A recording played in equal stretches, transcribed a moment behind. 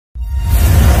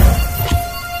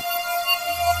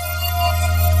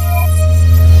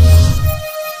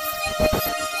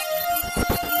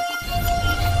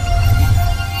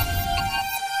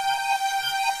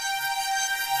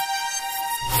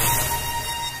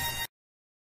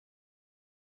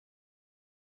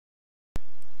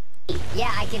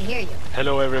Yeah, I can hear you.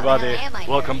 Hello everybody,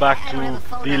 welcome back to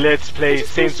the Let's Play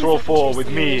Saints Row 4 with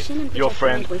me, your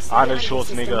friend Arnold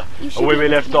Schwarzenegger. And where we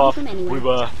left off, we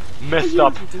were messed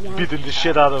up, beaten the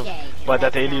shit out of by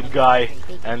that alien guy,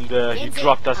 and he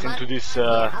dropped us into this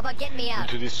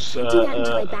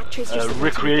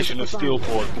recreational steel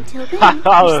port.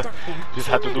 Just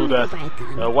had to do that.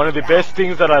 One of the best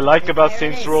things that I liked about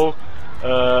Saints Row,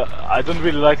 I don't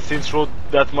really like Saints Row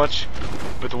that much,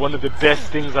 but one of the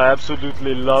best things I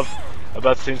absolutely love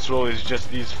about Saints Row is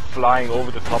just these flying over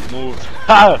the top moves.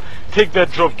 Take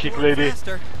that drop kick, lady.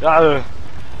 I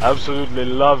absolutely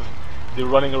love the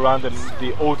running around and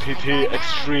the OTT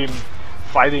extreme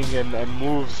fighting and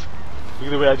moves. Look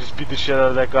at the way I just beat the shit out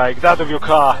of that guy. Get out of your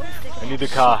car. I need a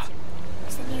car.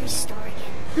 Where's the nearest store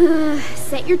again?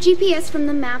 Set your GPS from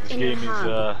the map in your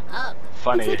hub.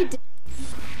 This game is funny.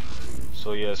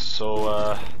 So yes,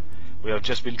 we have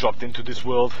just been dropped into this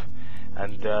world,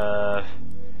 and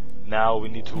now we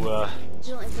need to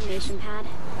digital information pad.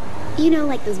 You know,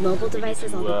 like those mobile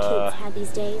devices all the kids have these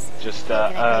days. Just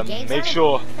make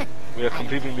sure we are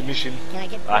completing the mission.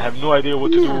 I have no idea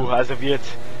what to do as of yet.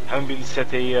 Haven't been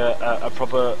set a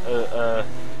proper.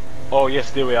 Oh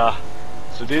yes, there we are.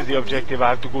 So this is the objective. I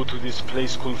have to go to this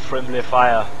place called Friendly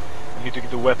Fire. I need to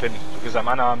get the weapon because I'm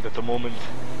unarmed at the moment.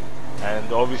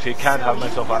 And obviously can't have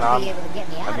myself unarmed.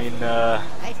 I mean,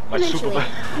 my super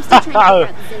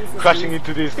crashing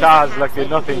into these cars like they're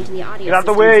nothing. Get out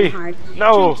the way!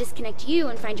 No! Disconnect you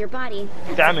and find your body.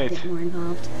 Damn it!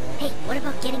 Hey, what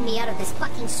about getting me out of this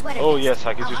fucking sweater? Oh yes,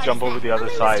 I can just jump over the other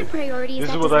side. This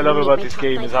is what I love about this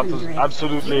game. It's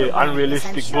absolutely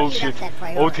unrealistic bullshit.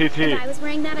 OTT.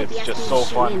 It's just so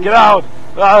fun. Get out!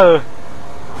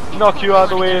 Knock you out of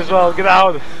the way as well. Get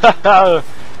out!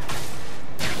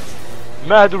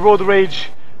 Mad road rage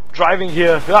driving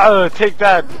here. Take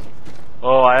that.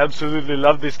 Oh, I absolutely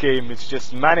love this game. It's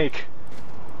just manic.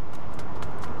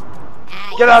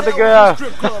 Get out of there.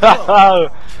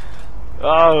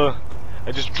 Oh,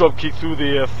 I just drop kicked through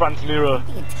the front mirror,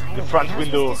 the front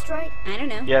window. I don't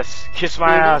know. Yes, kiss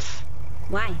my ass.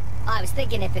 Why? I was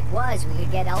thinking if it was, we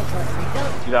could get Ultra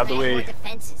rebuilt. Get out of the way. More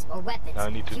defenses, more weapons. Now I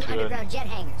need to turn jet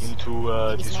hangers.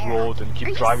 into this road and keep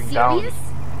Are driving you down. serious?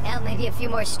 Well, maybe a few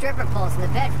more stripper poles in the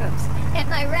bedrooms.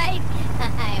 Am I right? I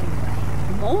am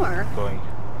right. More? Going.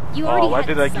 You already Why had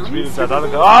did I get some rid of that super other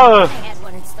cool- car? I had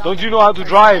one installed Don't you in know how to the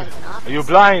drive? office. Are you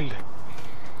blind?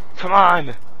 Come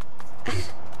on!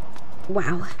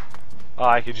 Wow. Oh,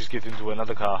 I can just get into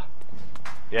another car.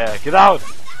 Yeah, get out!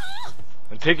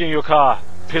 I'm taking your car.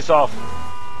 Piss off.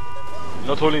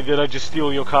 Not only did I just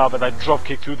steal your car, but I drop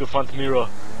kicked through the front mirror.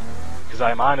 Because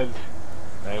I'm honored.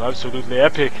 I'm absolutely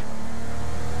epic.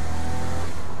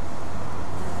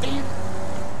 Damn.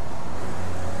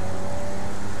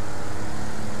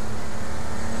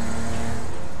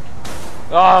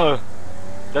 Oh,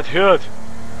 that hurt.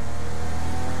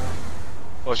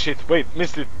 Oh shit, wait,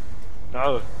 missed it.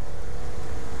 No.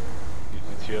 Need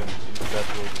to turn into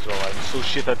that road as well. I'm so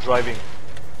shit at driving.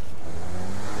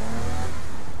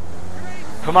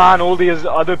 Come on, all these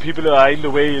other people are in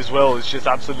the way as well. It's just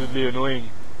absolutely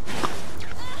annoying.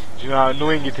 Do you know how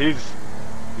annoying it is?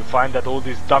 You find that all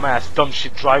these dumbass, dumb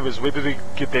shit drivers, where do they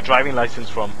get their driving license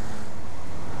from?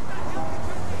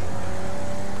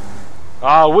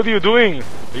 What are you doing?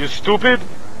 Are you stupid?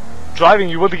 Driving,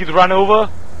 you want to get run over?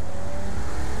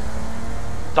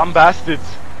 Dumb bastards.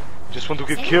 Just want to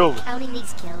get killed. Counting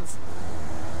these kills.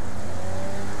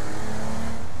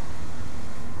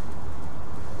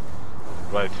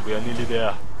 Right, we are nearly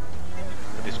there.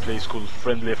 At this place called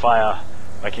Friendly Fire.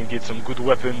 I can get some good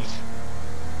weapons.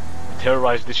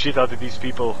 Terrorize the shit out of these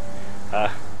people.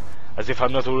 As if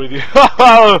I'm not already...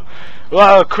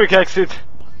 Wow, quick exit!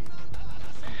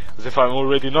 As if I'm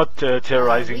already not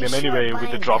terrorizing them anyway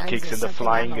with the drop kicks and the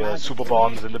flying super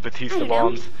bombs and the Batista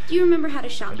bombs. Do you remember how to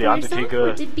shop And for the yourself, Undertaker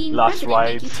or did being last president make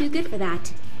rides. you too good for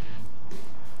that?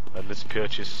 But let's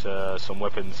purchase some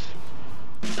weapons.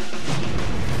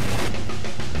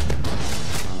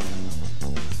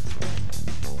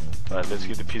 Right, let's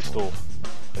get the pistol.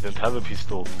 I don't have a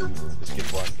pistol. Let's get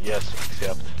one. Yes,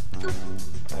 accept.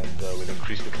 And we'll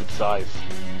increase the clip size.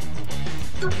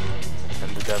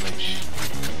 And the damage.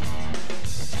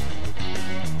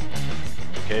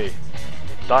 Okay.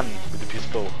 Done with the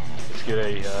pistol. Let's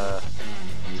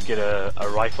get a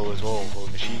rifle as well, or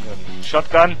machine gun.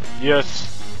 Shotgun?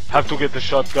 Yes. Have to get the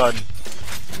shotgun.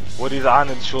 What is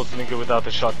Arnold Schwarzenegger without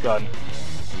the shotgun?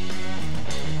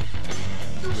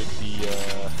 With the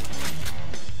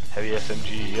heavy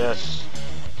SMG, yes.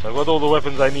 So I've got all the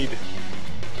weapons I need.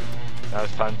 Now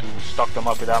it's time to stock them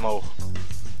up with ammo.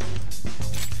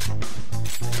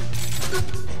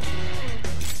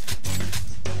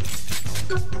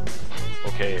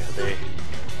 Okay, are they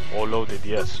all loaded?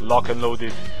 Yes, lock and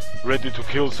loaded, ready to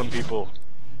kill some people.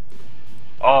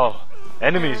 Oh,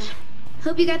 enemies.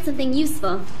 Hope you got something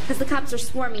useful, because the cops are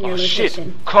swarming your Shit,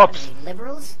 location. cops.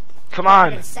 Liberals? Come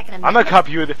on, I'm a cop.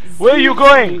 You. Where are you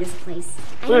going? This place.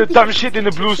 Where the dumb shit in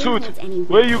the blue suit?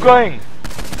 Where are you going?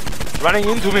 Running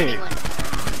into me.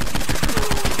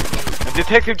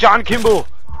 Detective John Kimball,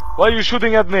 why are you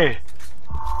shooting at me?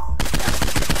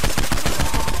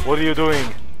 What are you doing?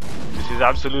 This is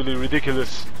absolutely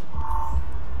ridiculous.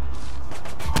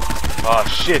 Oh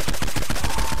shit.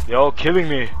 They're all killing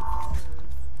me.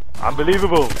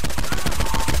 Unbelievable.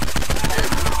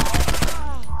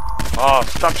 Oh,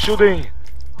 stop shooting.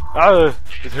 Ah,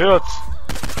 it hurts.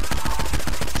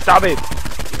 Stop it.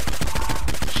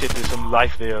 Shit, there's some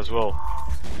life there as well.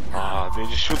 Ah, they're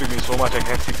just shooting me so much I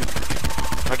can't see it.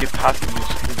 If I get past them, they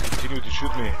just continue to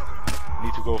shoot me. I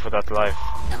need to go for that life.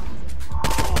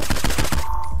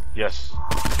 Yes.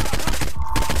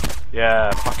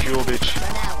 Yeah, fuck you, bitch.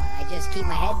 For now, I just keep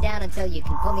my head down until you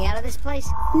can pull me out of this place?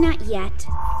 Not yet.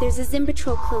 There's a Zim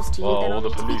patrol close to you that'll all the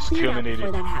need to be police cleared out terminated.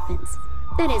 before that happens.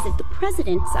 That is, if the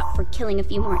president's up for killing a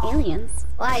few more aliens.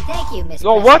 Why, thank you, Miss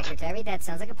Oh, Press what? Secretary. That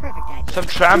sounds like a perfect idea. Some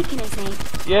tramp. What can I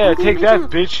say? Yeah, I'm doing take my that,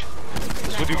 job. bitch.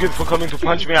 That's what you get for coming to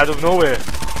punch me out of nowhere.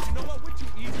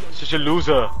 Such a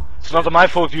loser. It's not my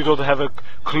fault you don't have a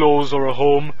clothes or a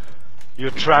home. You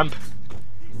tramp.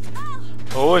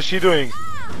 Oh, what is she doing?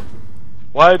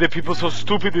 Why are the people so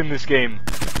stupid in this game?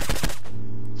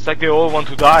 It's like they all want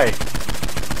to die.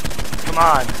 Come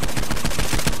on.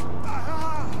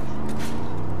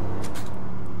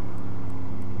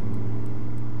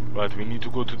 Right, we need to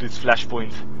go to this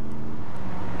flashpoint.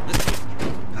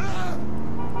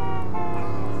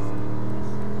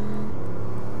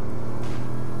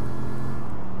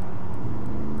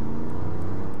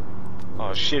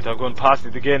 Oh shit, I've gone past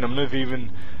it again. I'm not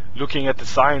even looking at the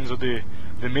signs or the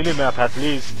minimap at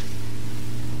least.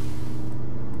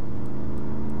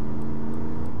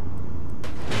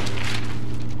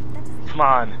 Come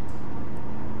on.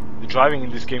 The driving in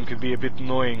this game could be a bit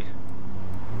annoying.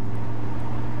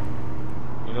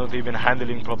 You're not even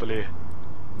handling properly.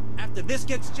 After this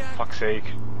gets jacked. Fuck's sake.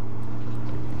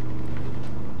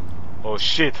 Oh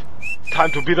shit. Time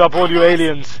to beat up all you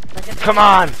aliens. Come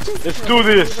on. Let's do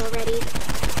this.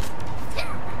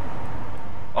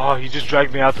 Oh, he just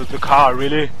dragged me out of the car,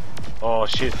 really? Oh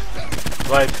shit.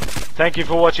 Right. Thank you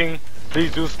for watching.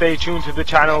 Please do stay tuned to the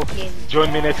channel.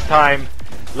 Join me next time.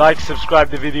 Like, subscribe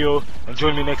the video, and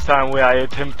join me next time where I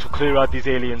attempt to clear out these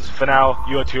aliens. For now,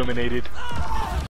 you are terminated.